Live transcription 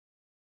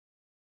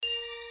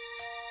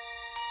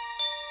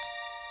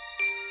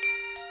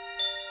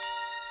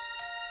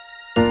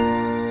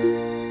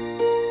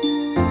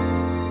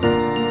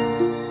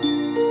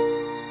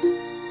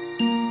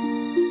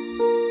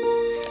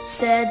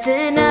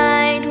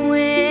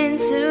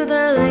to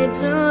the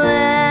little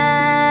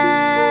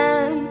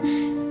lamb.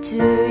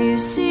 Do you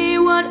see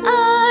what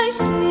I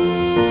see?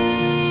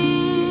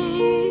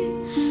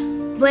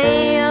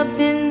 Way up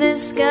in the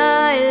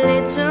sky,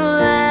 little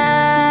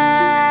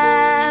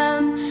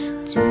lamb.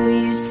 Do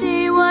you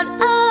see what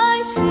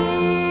I see?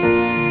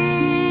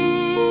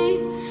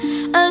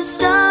 A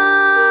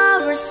star,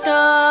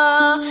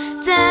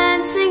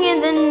 dancing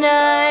in the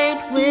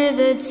night with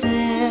a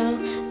tail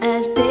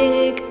as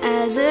big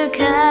as a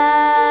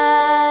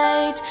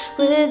kite,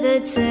 with a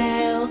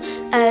tail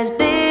as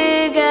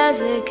big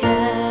as a kite.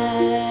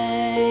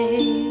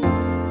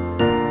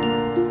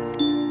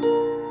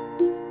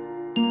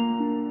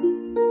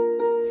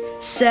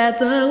 Said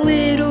the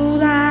little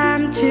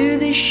lamb to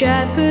the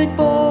shepherd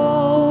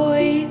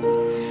boy,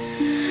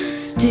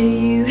 do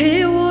you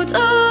hear what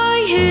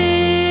I hear?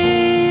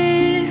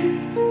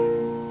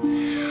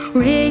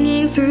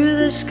 Ringing through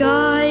the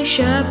sky,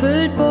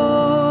 shepherd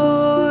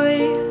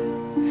boy,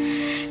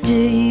 do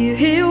you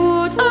hear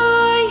what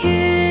I hear?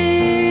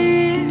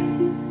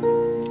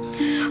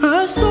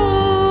 A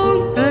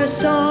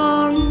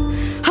song,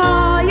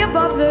 high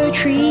above the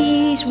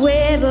trees,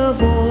 with a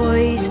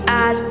voice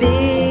as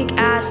big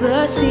as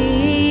the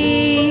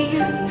sea,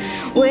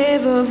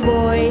 with a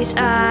voice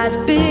as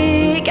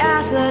big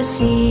as the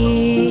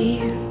sea.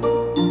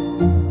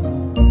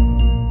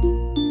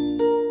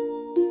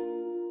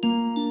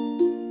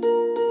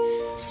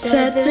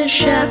 Said the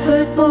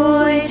shepherd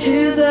boy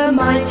to the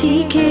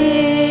mighty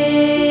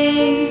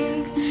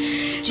king,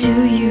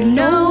 do you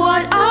know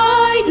what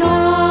I know?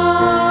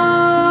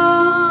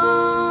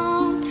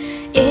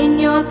 In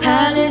your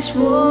palace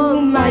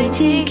room,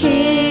 mighty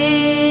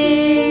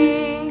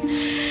king,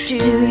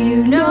 do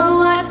you know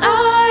what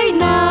I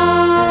know?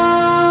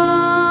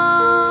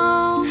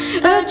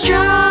 A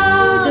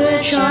child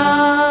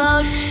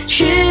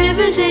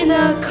shivers in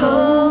the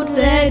cold.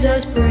 Let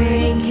us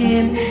bring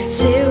him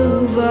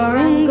silver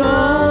and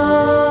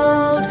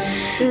gold.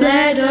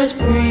 Let us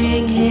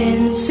bring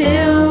him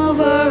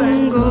silver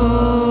and gold.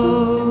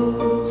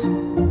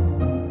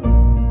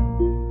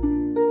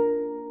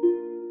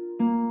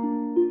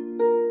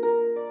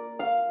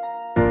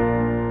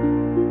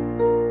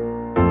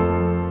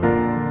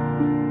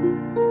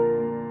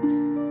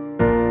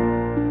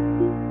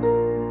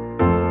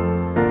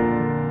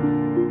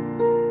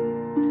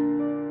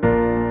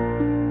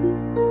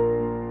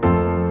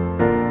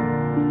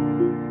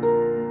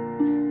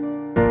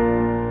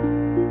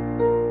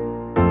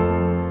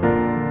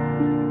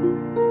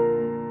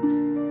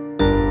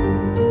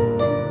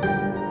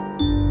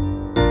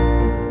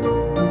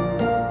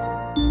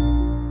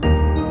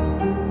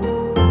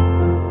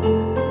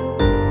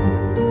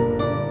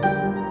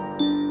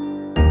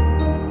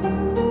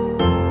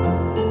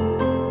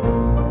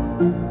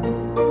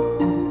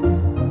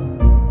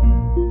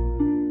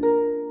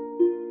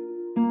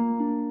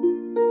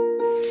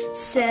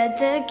 Said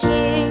the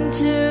king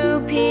to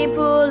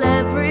people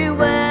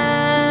everywhere,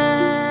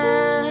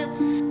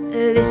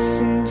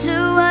 listen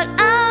to what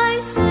I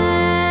say.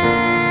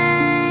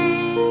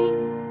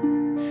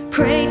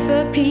 Pray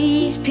for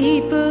peace,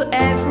 people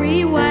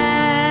everywhere,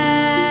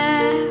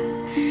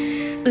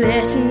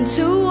 listen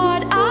to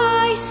what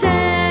I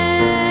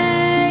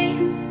say.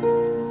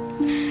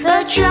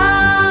 The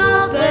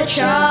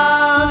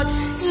child,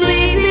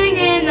 sleeping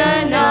in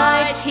the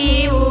night,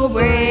 he will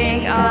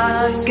bring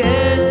us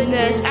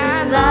goodness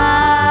and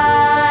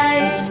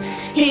light.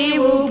 He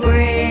will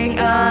bring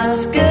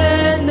us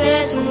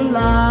goodness and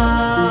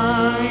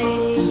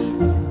light.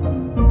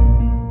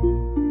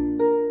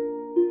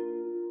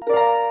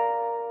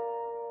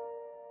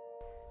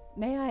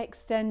 May I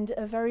extend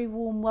a very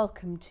warm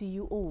welcome to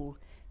you all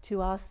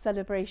to our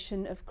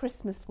celebration of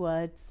Christmas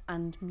words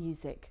and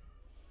music.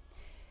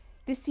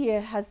 This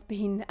year has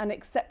been an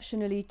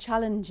exceptionally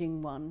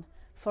challenging one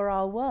for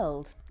our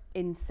world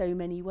in so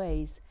many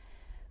ways,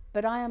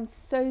 but I am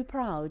so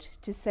proud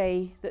to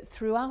say that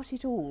throughout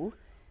it all,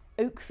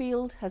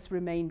 Oakfield has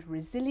remained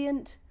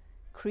resilient,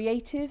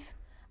 creative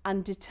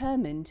and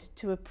determined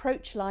to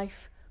approach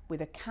life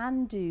with a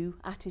can-do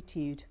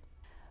attitude.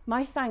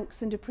 My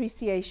thanks and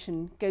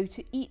appreciation go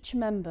to each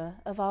member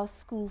of our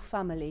school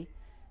family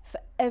for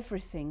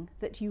everything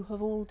that you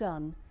have all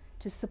done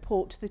to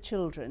support the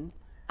children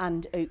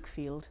and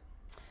Oakfield.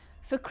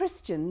 For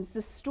Christians,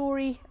 the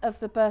story of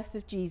the birth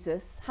of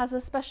Jesus has a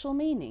special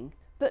meaning,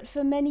 but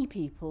for many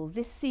people,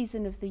 this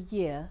season of the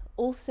year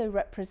also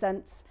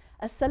represents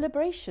a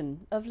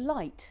celebration of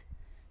light,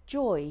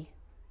 joy,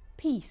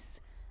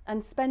 peace,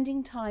 and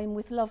spending time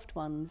with loved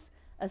ones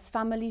as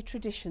family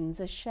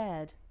traditions are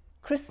shared.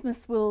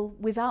 Christmas will,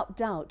 without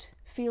doubt,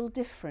 feel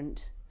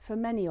different for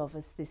many of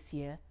us this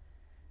year,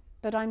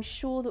 but I'm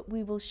sure that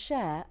we will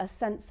share a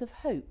sense of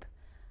hope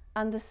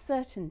and the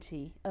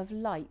certainty of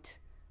light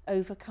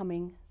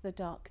overcoming the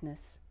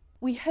darkness.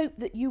 We hope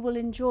that you will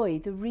enjoy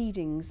the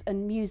readings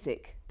and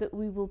music that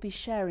we will be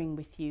sharing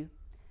with you,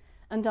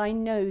 and I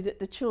know that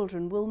the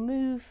children will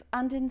move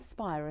and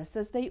inspire us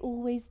as they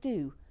always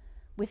do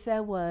with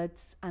their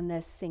words and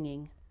their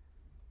singing.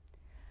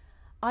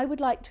 I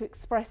would like to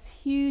express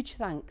huge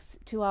thanks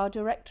to our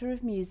Director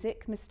of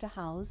Music, Mr.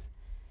 Howes,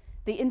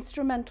 the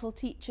instrumental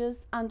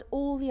teachers and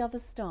all the other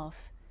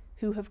staff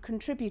who have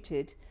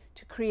contributed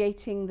to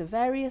creating the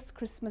various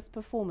Christmas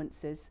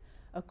performances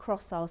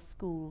across our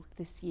school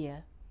this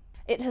year.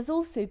 It has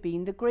also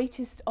been the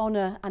greatest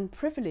honour and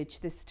privilege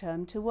this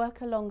term to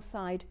work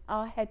alongside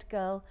our head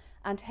girl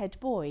and head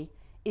boy,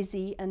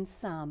 Izzy and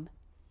Sam,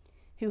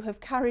 who have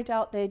carried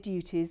out their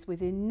duties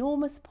with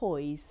enormous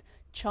poise,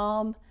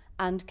 charm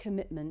and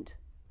commitment.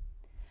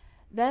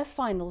 Their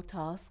final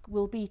task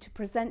will be to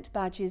present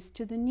badges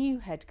to the new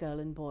head girl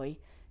and boy,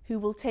 who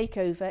will take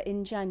over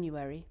in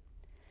January,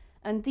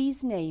 and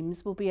these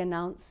names will be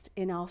announced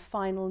in our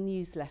final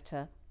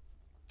newsletter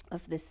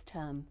of this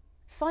term.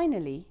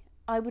 Finally,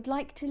 I would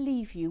like to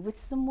leave you with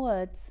some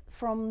words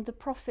from the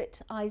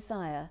prophet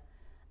Isaiah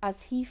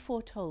as he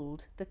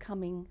foretold the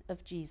coming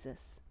of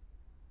Jesus.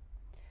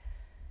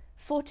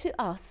 For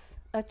to us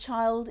a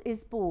child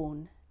is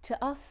born,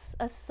 to us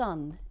a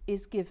son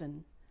is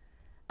given,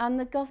 and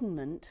the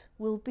government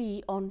will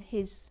be on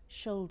his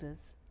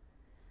shoulders.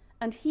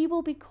 And he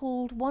will be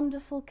called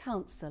Wonderful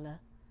Counselor,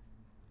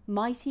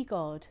 Mighty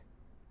God,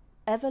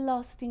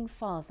 Everlasting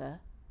Father,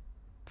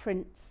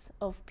 Prince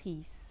of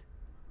Peace.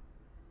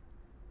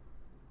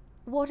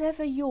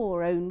 Whatever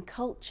your own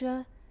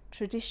culture,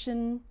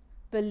 tradition,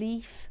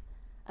 belief,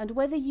 and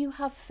whether you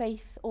have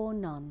faith or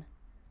none,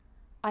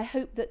 I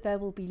hope that there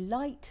will be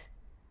light,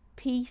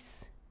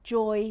 peace,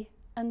 joy,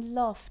 and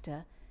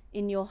laughter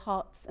in your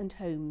hearts and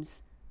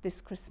homes this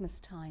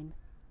Christmas time.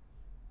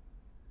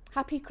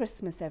 Happy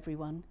Christmas,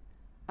 everyone,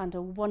 and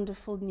a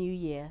wonderful new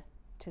year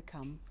to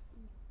come.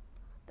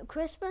 The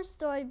Christmas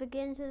story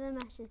begins with a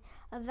message,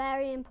 a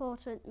very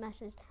important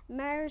message.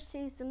 Mary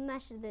receives the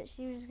message that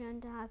she was going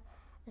to have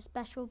a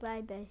special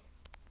baby.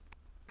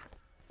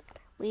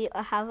 We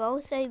have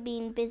also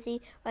been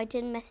busy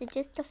writing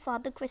messages to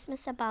Father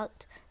Christmas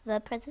about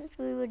the presents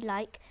we would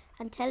like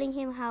and telling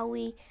him how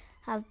we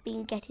have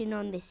been getting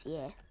on this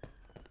year.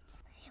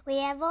 We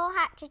have all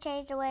had to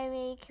change the way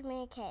we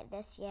communicate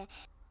this year,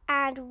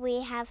 and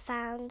we have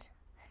found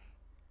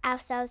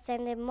ourselves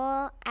sending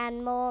more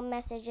and more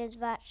messages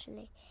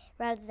virtually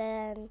rather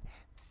than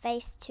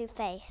face to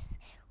face.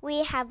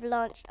 We have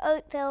launched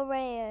Oakfield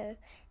Radio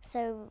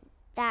so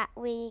that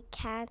we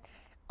can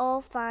all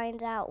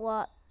find out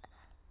what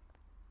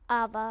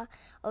other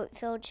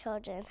Oakfield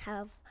children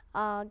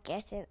are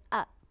getting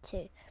up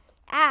to.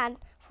 And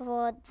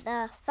for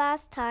the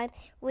first time,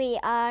 we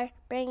are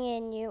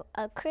bringing you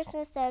a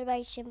Christmas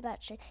celebration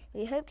virtually.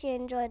 We hope you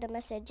enjoy the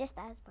message just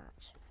as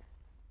much.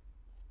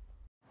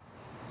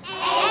 A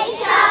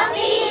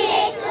chubby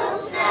little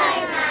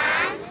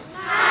snowman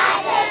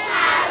had a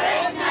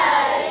carrot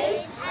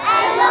nose,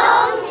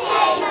 along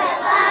came a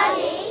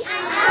bunny,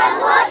 and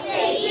what do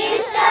you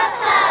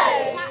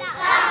suppose?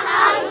 The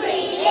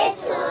hungry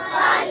little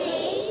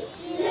bunny,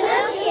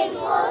 looking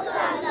for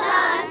some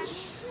lunch,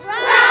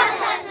 grabbed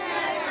the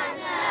snowman's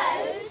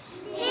nose,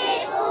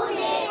 nibble,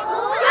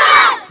 nibble,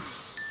 crunch!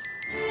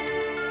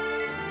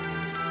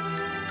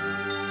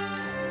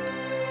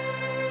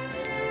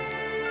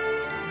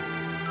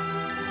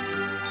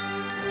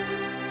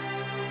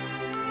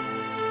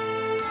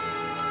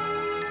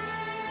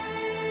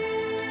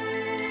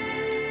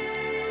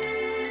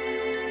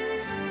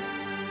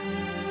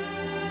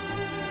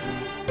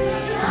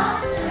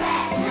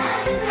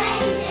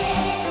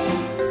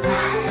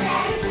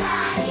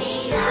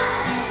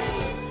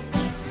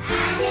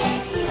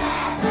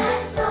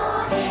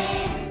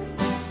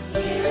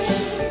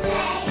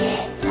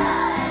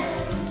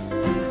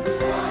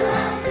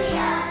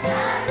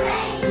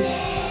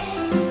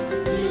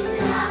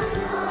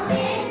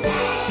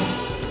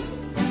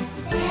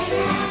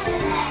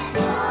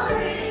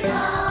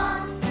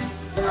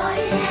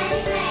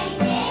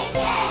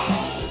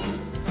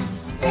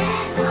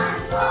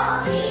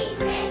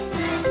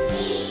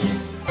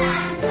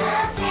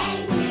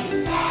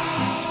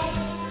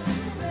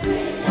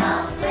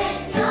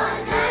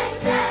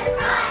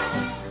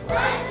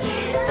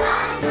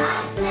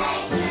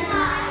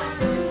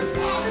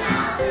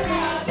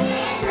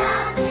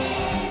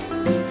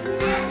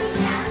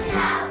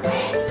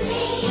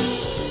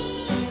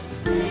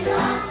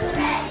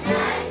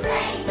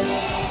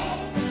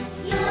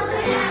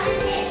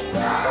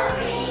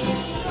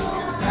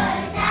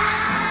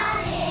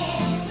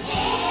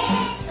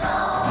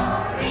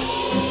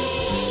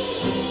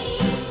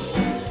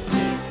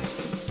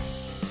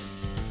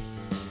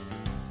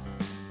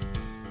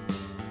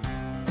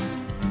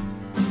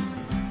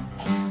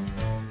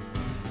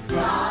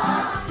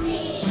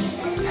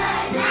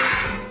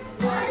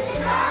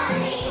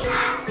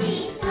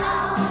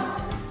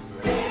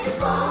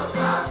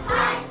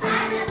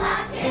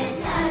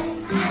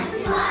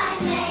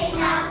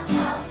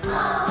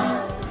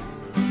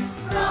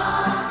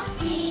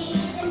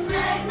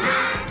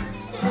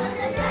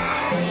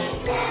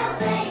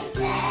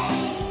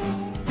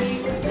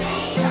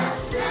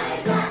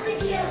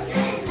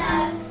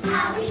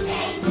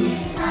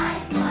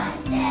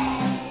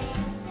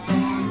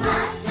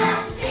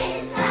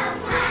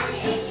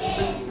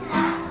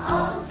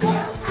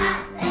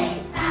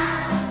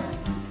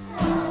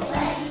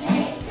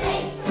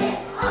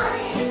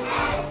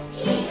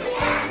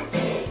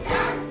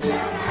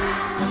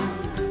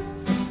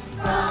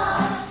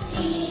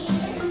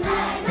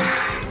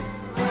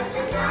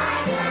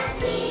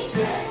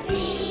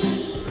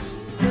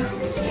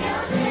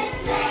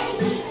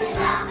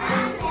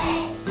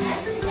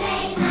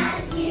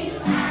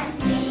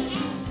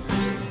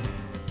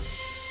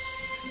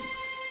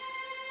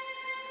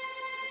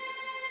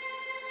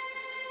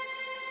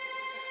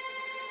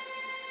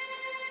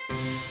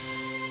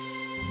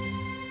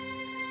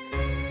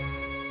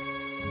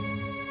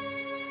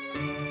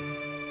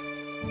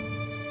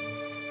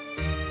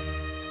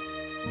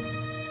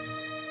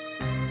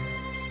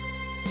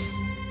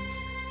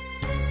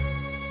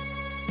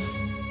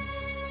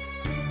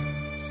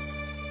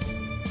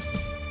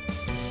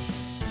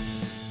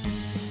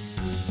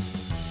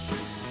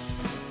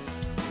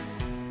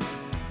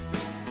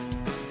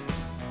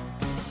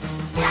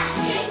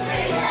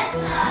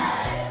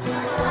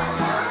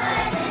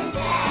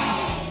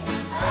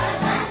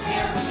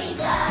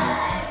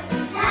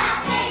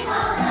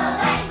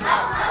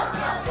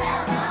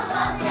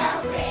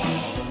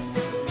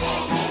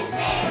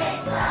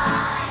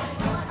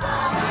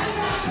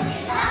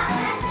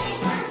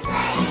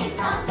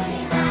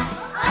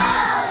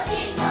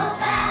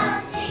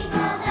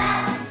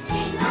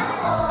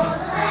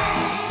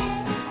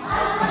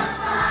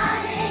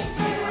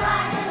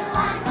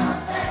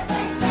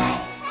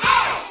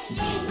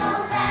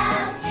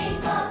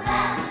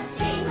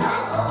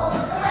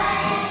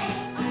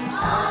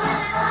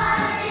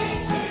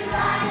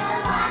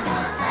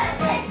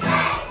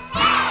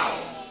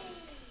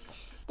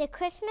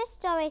 Christmas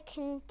story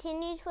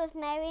continues with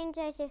Mary and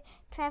Joseph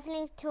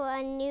travelling to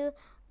a new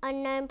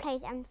unknown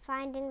place and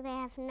finding they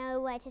have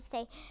nowhere to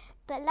stay.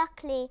 But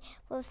luckily,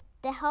 with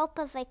the help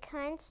of a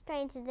kind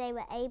stranger, they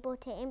were able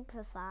to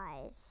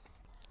improvise.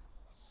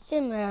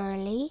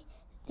 Similarly,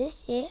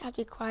 this year has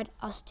required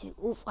us to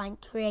all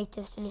find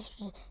creative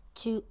solutions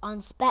to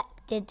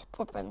unexpected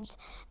problems.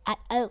 At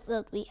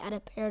Oakfield, we had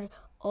a period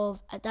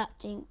of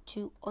adapting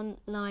to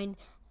online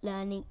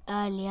learning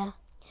earlier.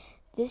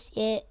 This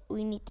year,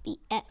 we need to be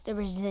extra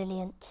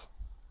resilient.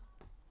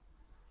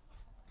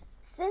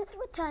 Since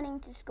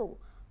returning to school,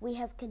 we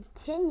have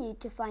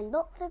continued to find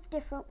lots of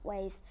different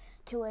ways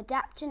to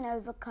adapt and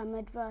overcome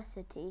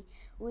adversity.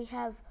 We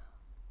have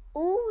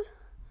all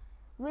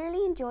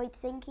really enjoyed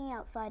thinking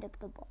outside of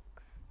the box.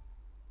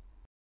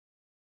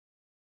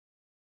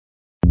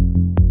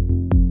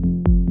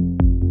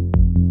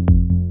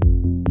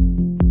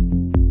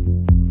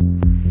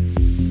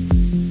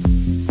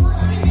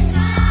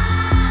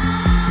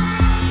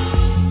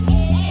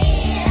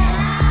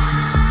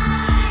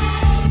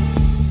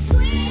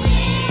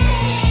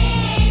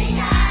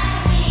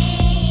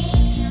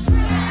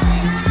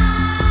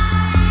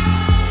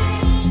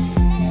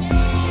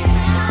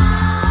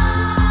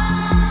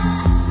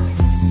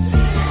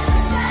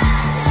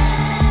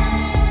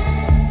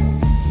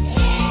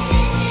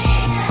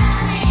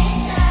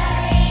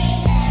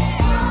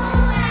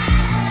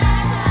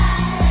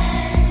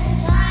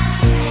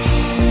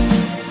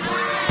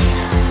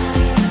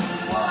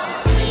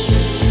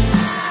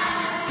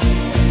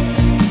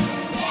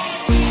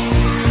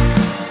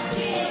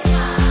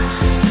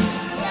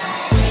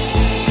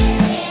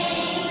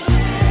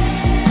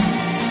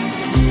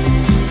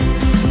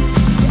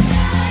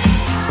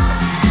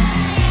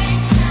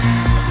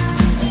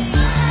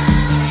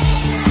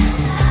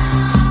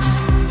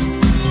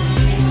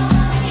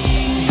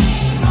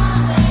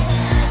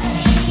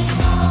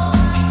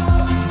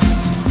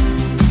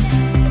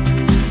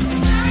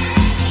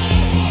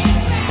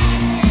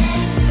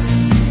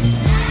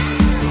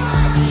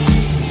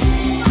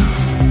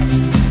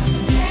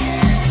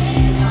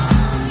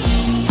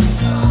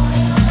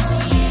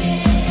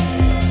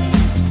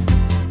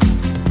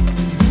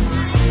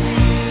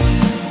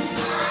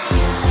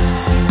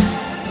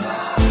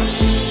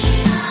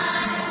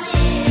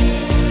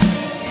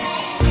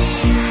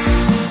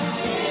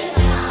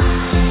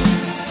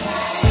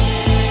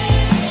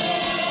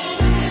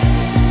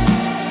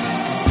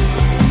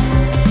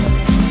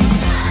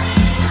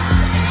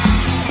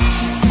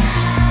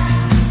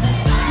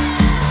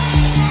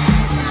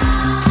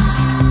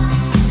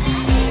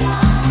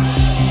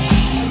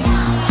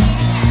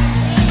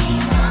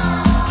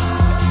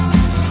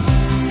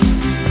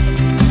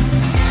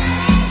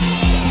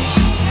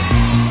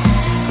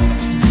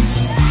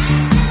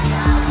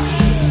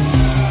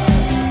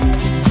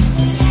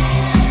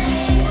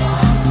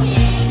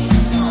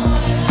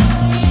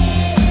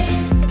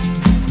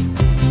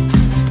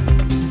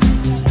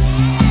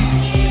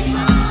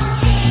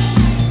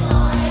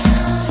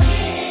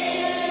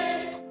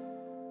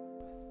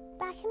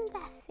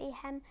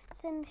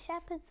 Some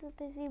shepherds were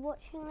busy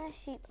watching their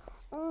sheep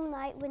all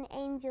night when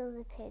angels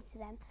appeared to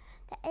them.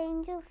 The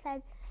angel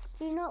said,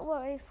 "Do not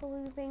worry, for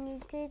we bring you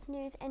good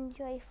news and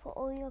joy for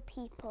all your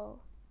people."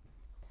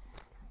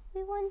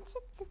 We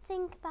wanted to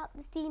think about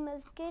the theme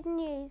of good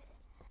news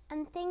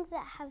and things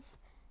that have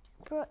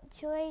brought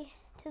joy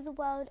to the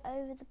world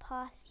over the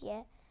past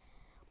year.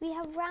 We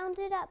have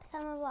rounded up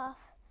some of our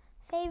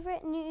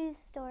favourite news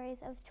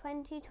stories of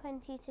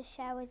 2020 to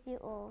share with you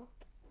all.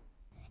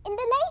 In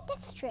the Lake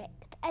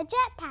District, a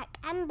jetpack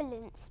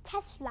ambulance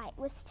test flight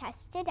was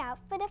tested out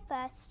for the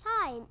first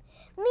time,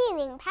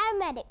 meaning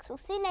paramedics were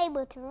soon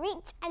able to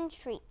reach and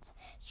treat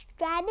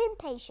stranded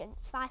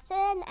patients faster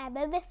than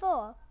ever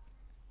before.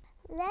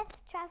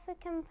 Less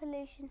traffic and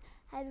pollution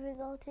had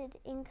resulted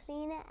in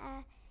cleaner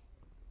air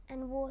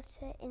and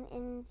water in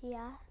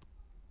India.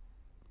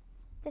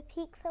 The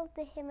peaks of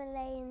the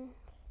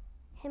Himalayas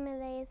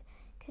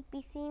could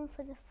be seen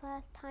for the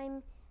first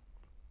time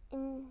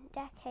in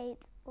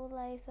decades all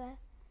over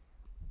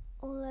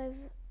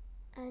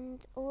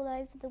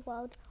the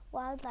world.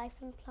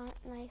 Wildlife and plant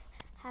life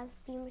have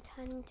been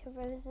returning to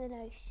rivers and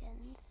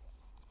oceans.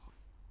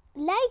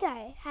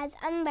 LEGO has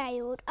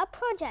unveiled a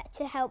project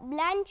to help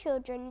blind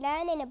children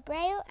learn in a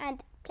braille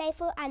and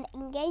playful and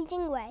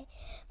engaging way.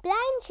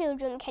 Blind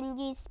children can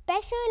use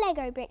special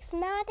LEGO bricks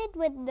mounted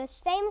with the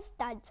same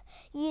studs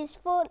used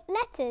for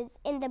letters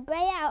in the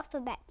braille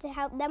alphabet to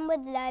help them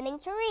with learning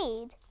to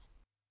read.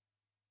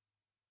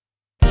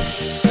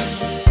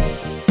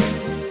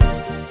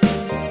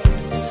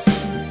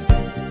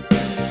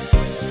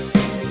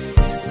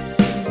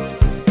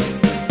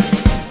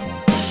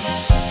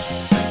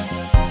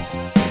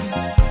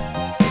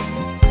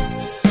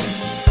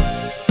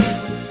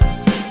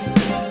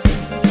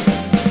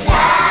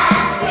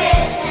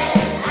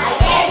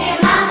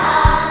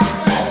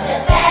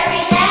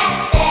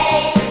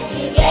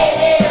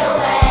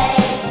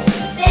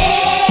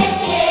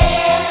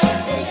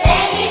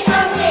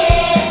 From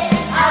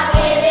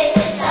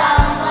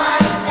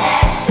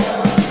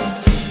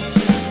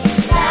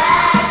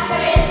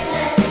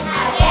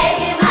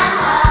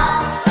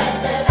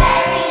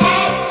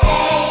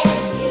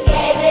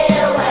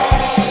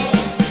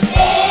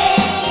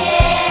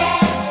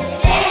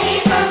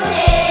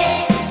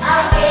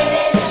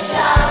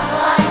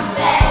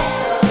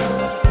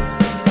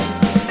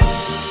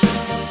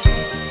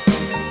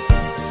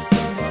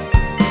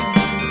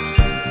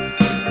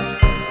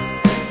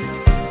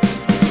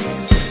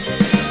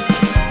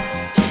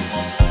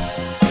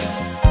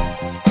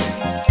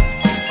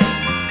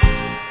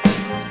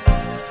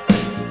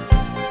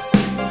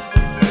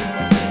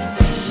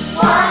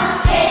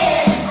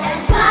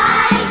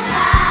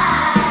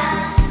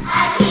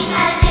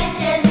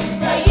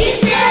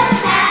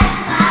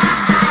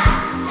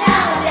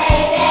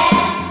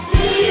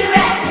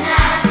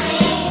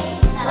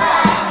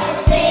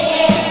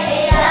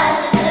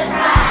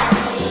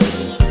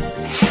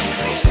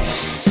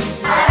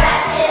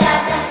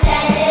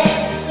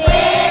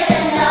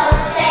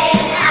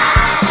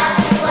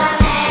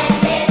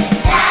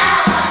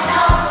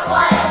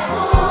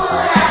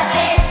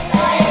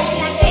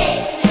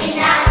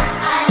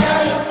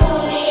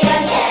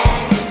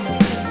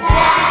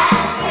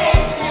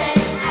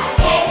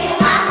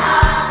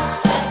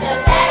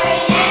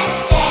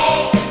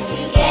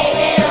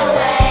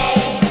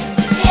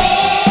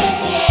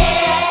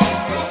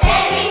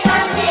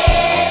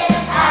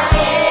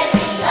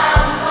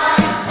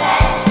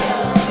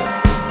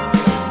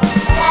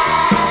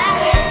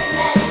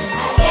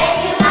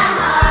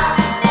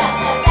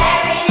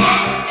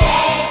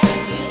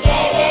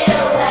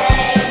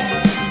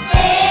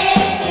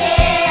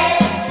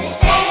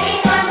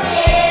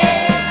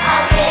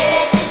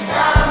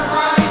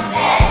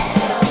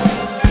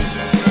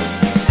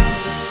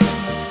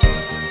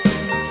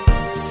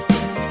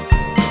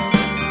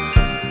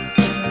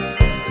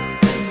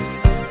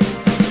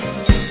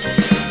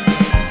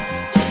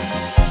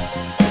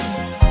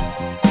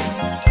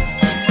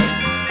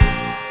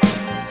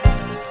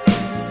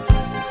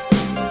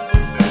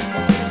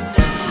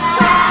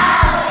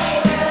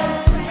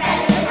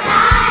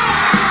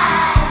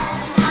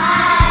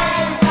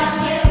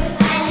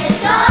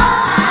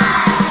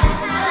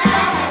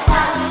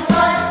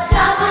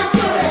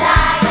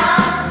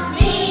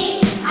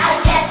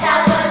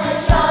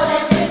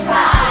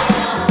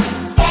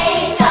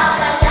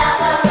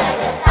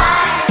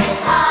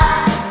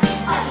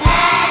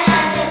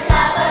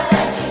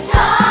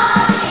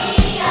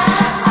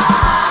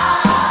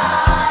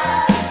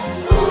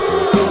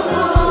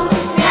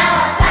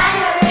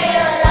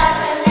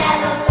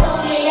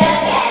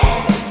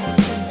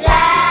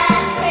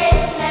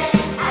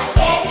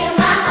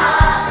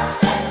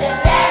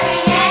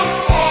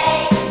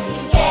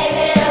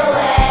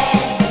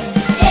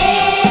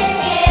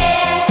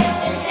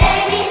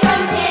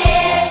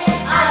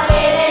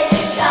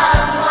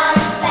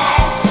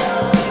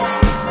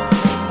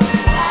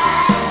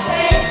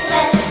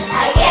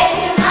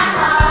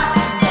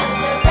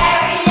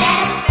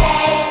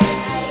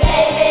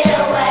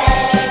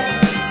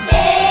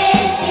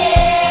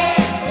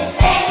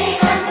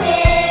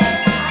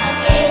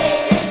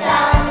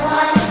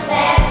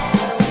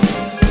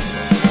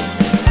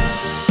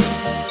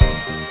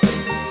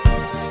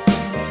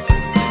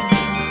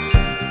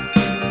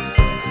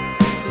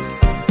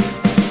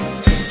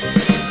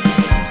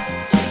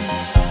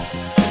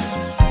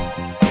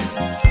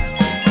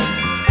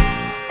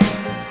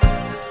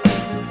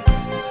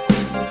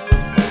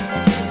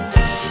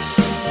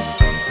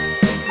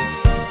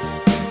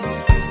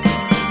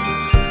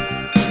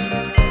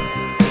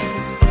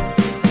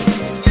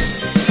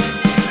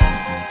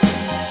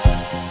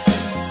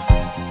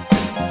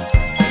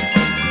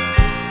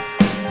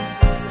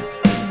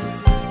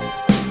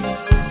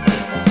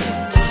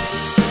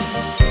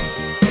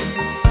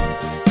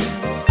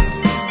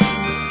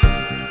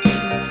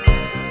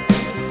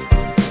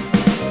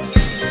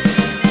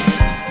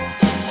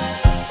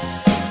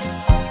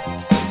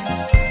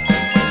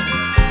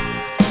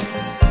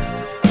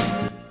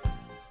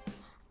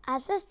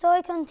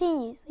story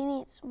continues. We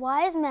meet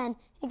wise men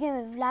who came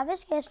with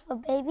lavish gifts for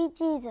baby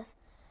Jesus.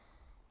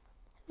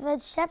 The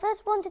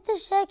shepherds wanted to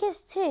share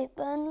gifts too,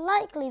 but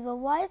unlikely the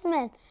wise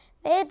men,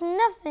 they had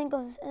nothing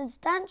of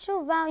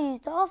substantial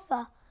values to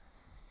offer.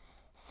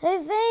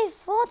 So they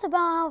thought about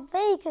how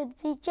they could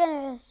be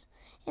generous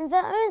in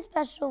their own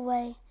special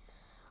way.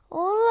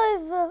 All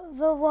over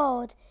the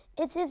world,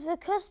 it is the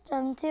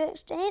custom to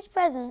exchange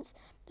presents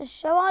to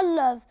show our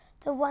love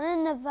to one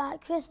another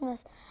at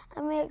Christmas,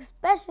 and we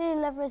especially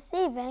love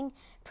receiving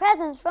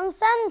presents from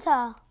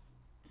Santa.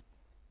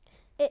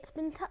 It's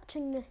been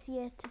touching this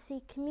year to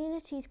see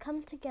communities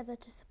come together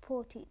to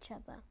support each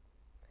other,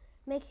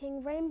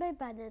 making rainbow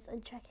banners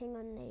and checking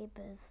on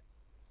neighbours.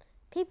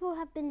 People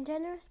have been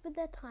generous with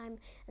their time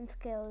and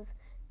skills,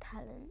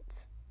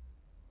 talents.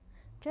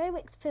 Joe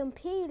Wicks filmed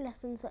PE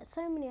lessons that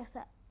so many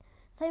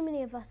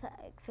of us at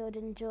Oakfield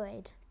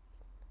enjoyed.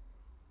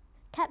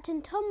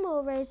 Captain Tom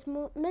Moore raised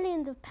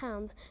millions of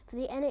pounds for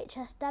the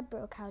NHS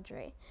Dadborough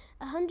Cowdery.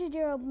 A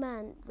 100-year-old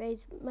man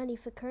raised money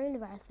for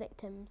coronavirus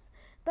victims,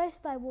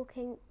 both by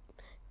walking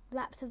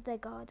laps of their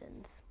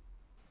gardens.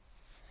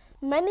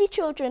 Many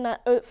children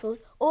at Oakfield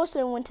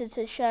also wanted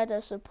to share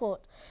their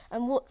support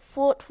and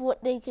thought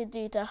what they could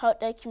do to help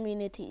their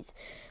communities.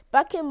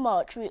 Back in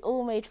March, we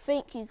all made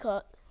thank you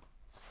cards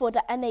for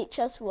the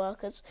NHS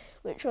workers,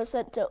 which were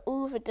sent to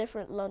all the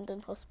different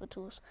London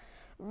hospitals.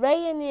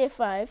 Ray in Year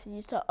 5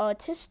 used her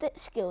artistic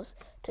skills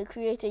to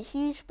create a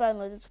huge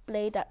banner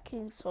displayed at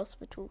King's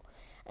Hospital,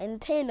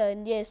 and Taylor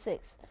in Year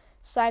 6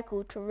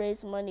 cycled to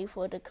raise money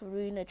for the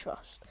Karuna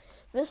Trust.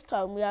 This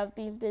time we have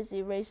been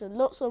busy raising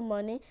lots of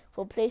money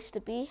for Place to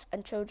Be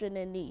and children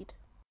in need.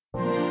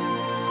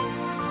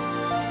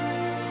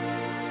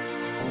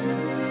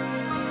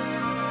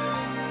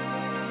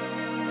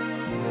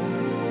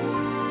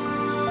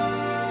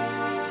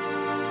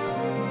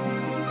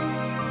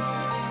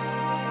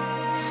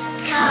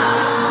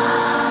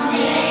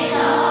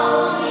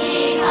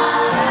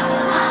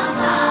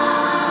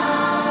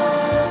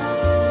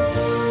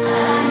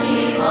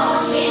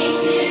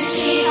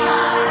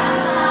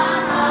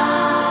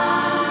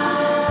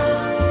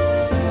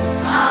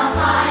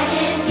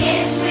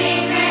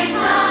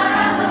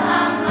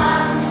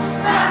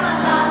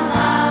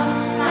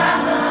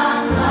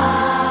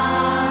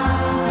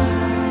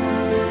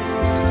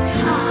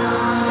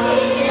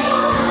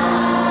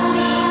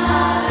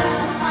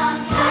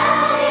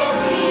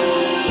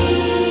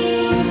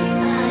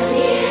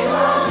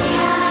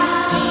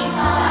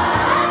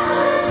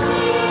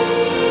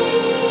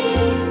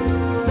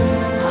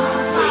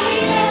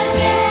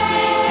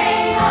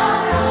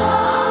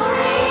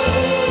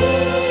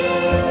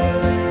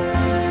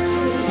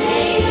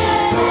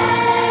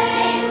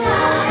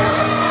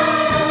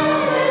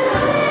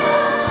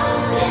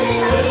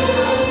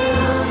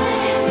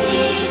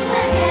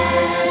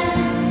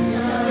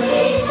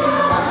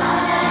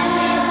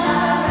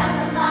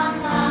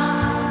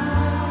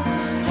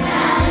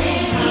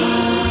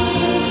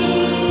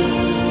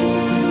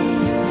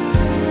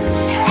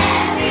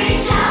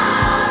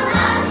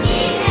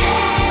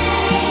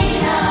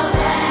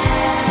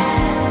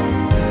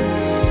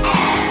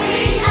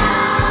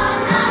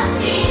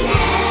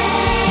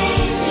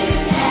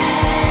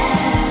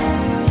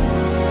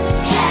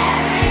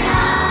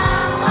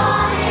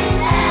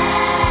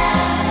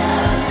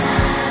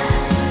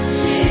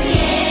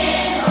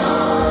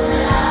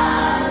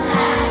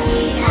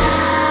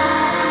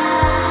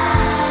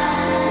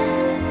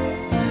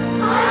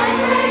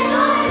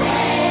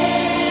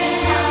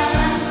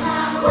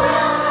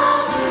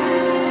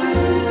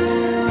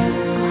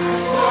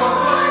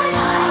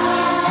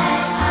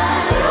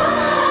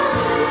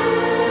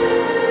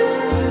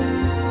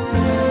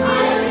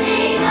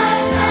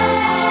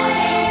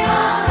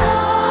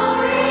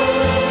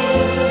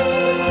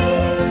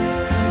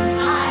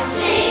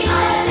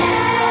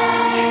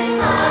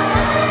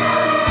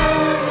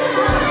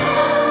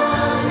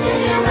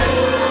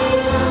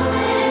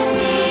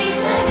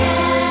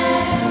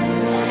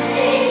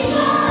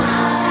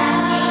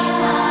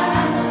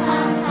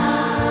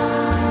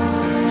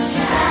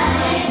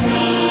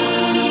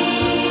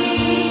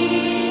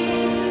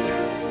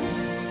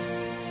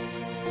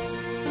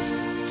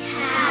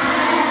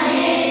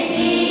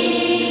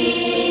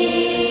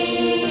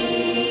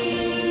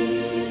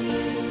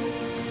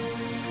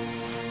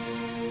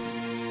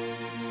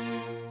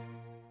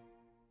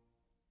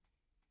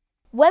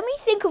 When we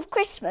think of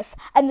Christmas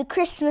and the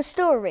Christmas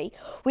story,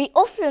 we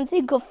often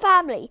think of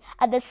family,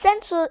 and the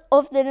centre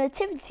of the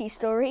nativity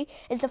story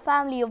is the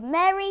family of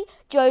Mary,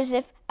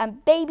 Joseph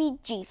and baby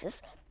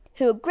Jesus,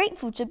 who are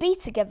grateful to be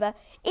together,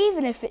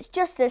 even if it's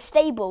just a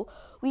stable.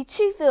 We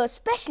too feel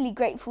especially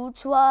grateful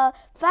to our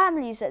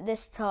families at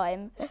this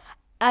time,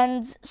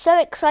 and so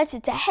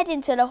excited to head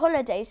into the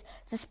holidays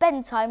to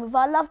spend time with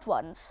our loved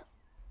ones.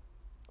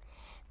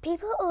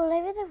 People all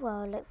over the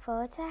world look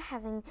forward to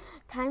having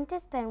time to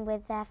spend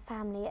with their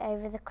family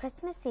over the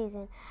Christmas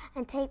season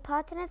and take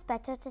part in a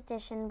special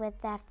tradition with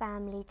their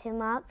family to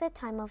mark the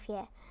time of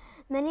year.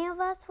 Many of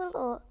us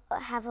will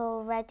have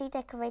already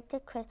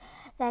decorated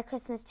their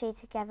Christmas tree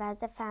together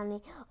as a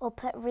family or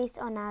put wreaths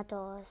on our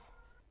doors.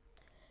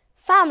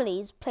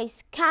 Families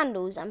place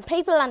candles and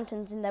paper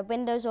lanterns in their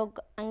windows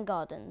and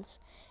gardens.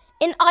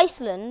 In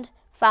Iceland,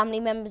 family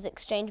members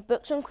exchange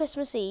books on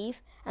Christmas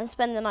Eve and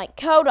spend the night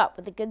curled up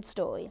with a good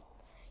story.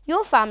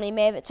 Your family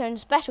may have its own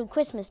special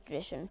Christmas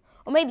tradition,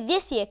 or maybe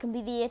this year can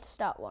be the year to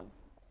start one.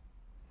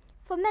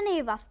 For many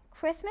of us,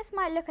 Christmas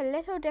might look a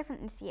little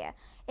different this year.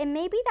 It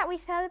may be that we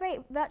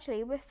celebrate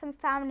virtually with some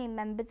family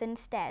members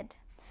instead,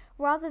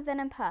 rather than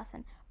in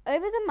person.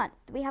 Over the month,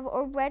 we have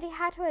already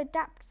had to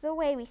adapt the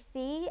way we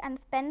see and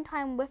spend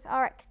time with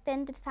our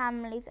extended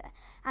families,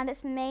 and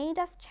it's made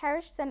us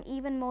cherish them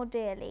even more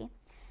dearly.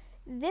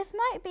 This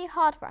might be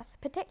hard for us,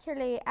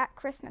 particularly at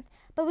Christmas,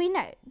 but we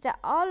know that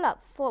our love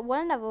for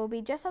one another will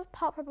be just as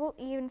palpable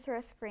even through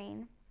a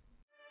screen.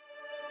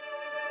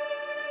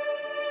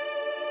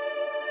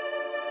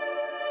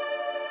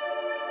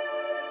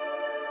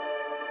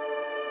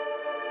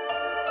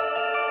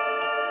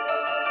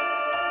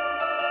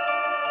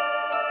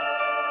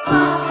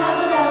 Hark, how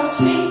the bells,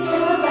 sweet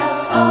silver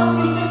bells, all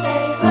seem to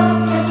say,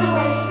 love gets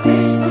away,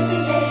 Christmas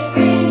is here,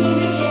 bringing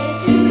good cheer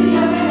to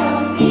young and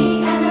old,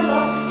 meek and the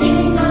bold,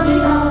 ding dong ding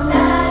dong,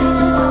 that is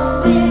the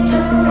song, with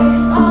joyful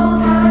ring, all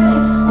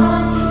caroling,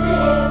 one seems to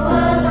hear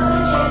words of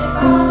good cheer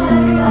from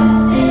everywhere,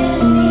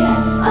 filling the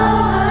air,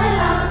 oh how they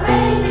down,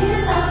 praising the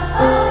sun,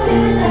 oh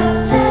here and down,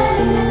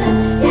 telling the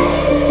tale,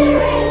 yea,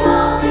 ring,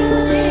 all people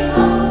sing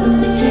songs of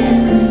good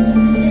cheer,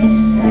 Christmas is here,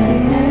 merry,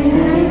 merry,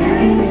 merry,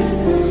 merry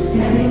Christmas,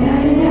 merry,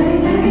 merry, merry,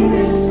 merry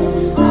Christmas,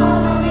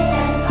 all on this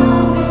end,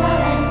 all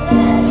without end,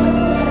 their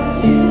joyful tones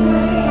to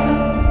every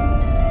home.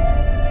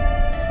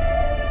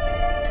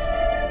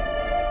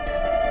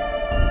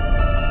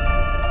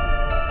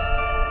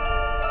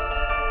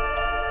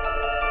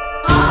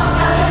 Hark,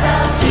 how the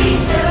bells, sweet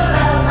silver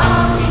bells,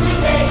 all seem to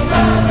say,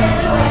 love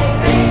gets away,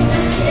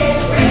 Christmas is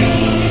here,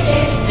 bringing good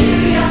cheer to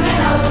young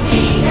and old,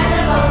 meek and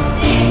the bold,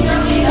 ding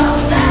dong ding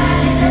dong, that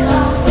is the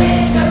song,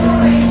 with joyful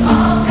ring,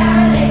 all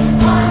caroling,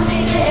 one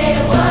seems to hear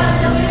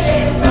words of good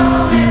cheer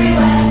from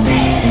everywhere,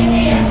 filling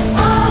the air,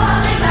 oh how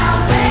they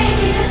bound,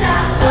 praising the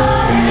sound,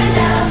 Lord and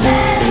down,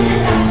 telling the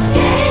tale,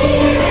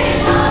 yea, ring,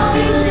 all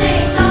people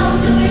sing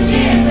songs of good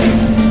cheer,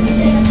 Christmas is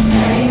here,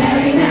 merry,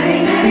 merry, merry,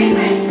 merry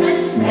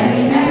Christmas,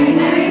 merry, merry,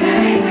 merry,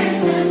 merry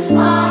Christmas, all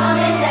on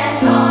this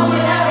end, all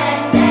without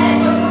end, their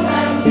joyful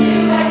tones to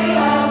every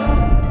home.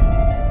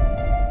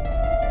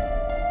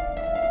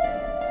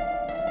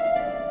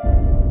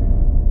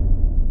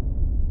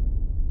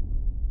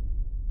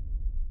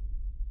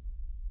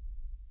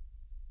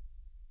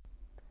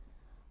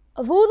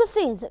 Of all the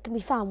themes that can be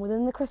found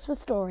within the Christmas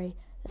story,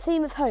 the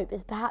theme of hope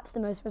is perhaps the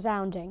most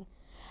resounding.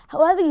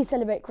 However you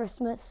celebrate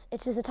Christmas,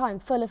 it is a time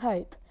full of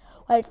hope,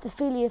 whether it's the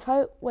feeling of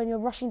hope when you're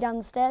rushing down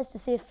the stairs to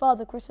see if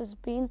Father Christmas has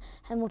been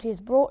and what he has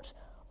brought,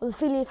 or the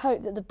feeling of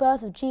hope that the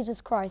birth of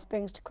Jesus Christ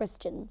brings to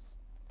Christians.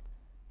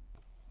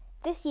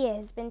 This year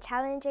has been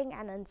challenging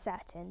and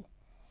uncertain.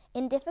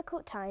 In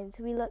difficult times,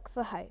 we look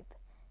for hope,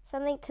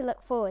 something to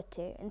look forward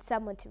to and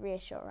someone to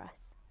reassure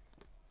us.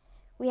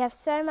 We have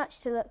so much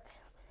to look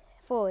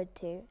forward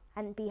to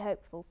and be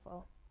hopeful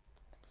for.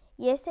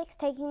 Year 6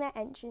 taking their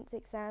entrance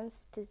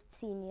exams to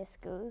senior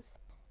schools.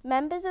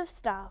 Members of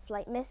staff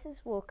like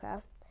Mrs.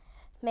 Walker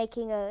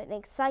making an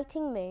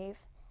exciting move,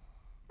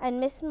 and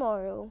Miss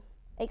Morrill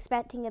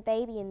expecting a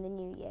baby in the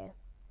new year.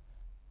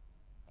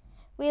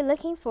 We are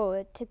looking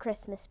forward to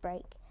Christmas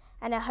break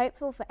and are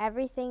hopeful for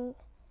everything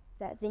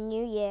that the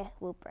new year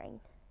will bring.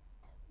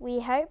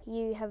 We hope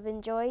you have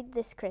enjoyed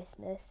this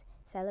Christmas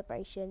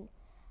celebration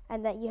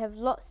and that you have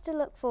lots to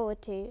look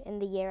forward to in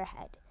the year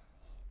ahead.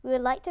 We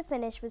would like to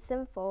finish with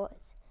some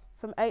thoughts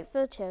from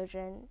Oakfield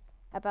children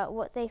about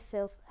what they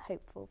feel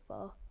hopeful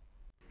for.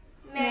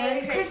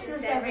 Merry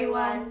Christmas,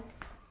 everyone.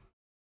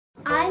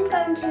 I'm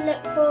going to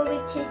look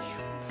forward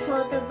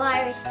for the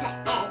virus to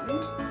end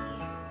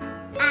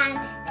and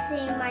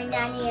seeing my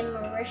nanny in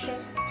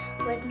Mauritius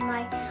with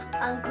my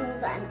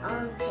uncles and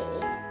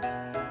aunties.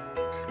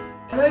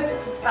 I'm hopeful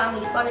for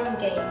family fun and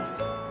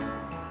games.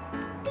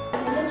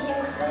 I'm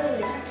looking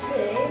forward to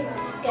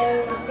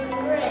going up in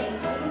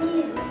grade to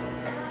music.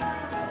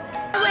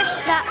 I wish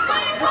that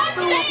the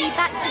school would be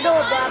back to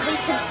normal and we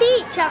can see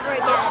each other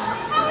again.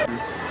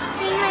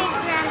 See my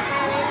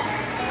grandparents.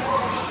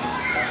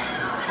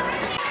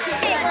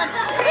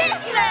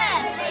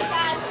 Christmas!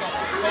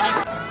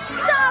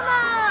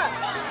 Summer!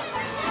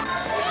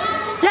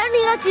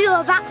 Learning how to do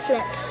a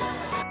backflip.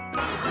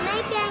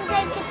 Maybe I'm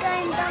going to go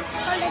on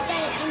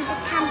holiday in the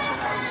camper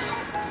van.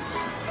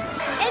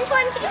 In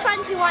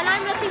 2021,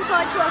 I'm looking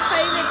forward to a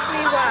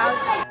COVID-free world.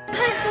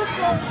 Hopeful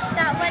for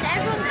that when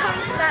everyone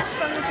comes back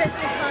from the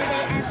Christmas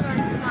holiday,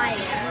 everyone's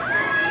smiling.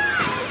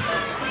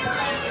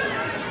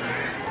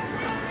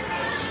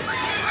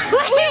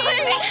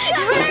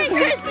 Merry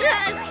Christmas!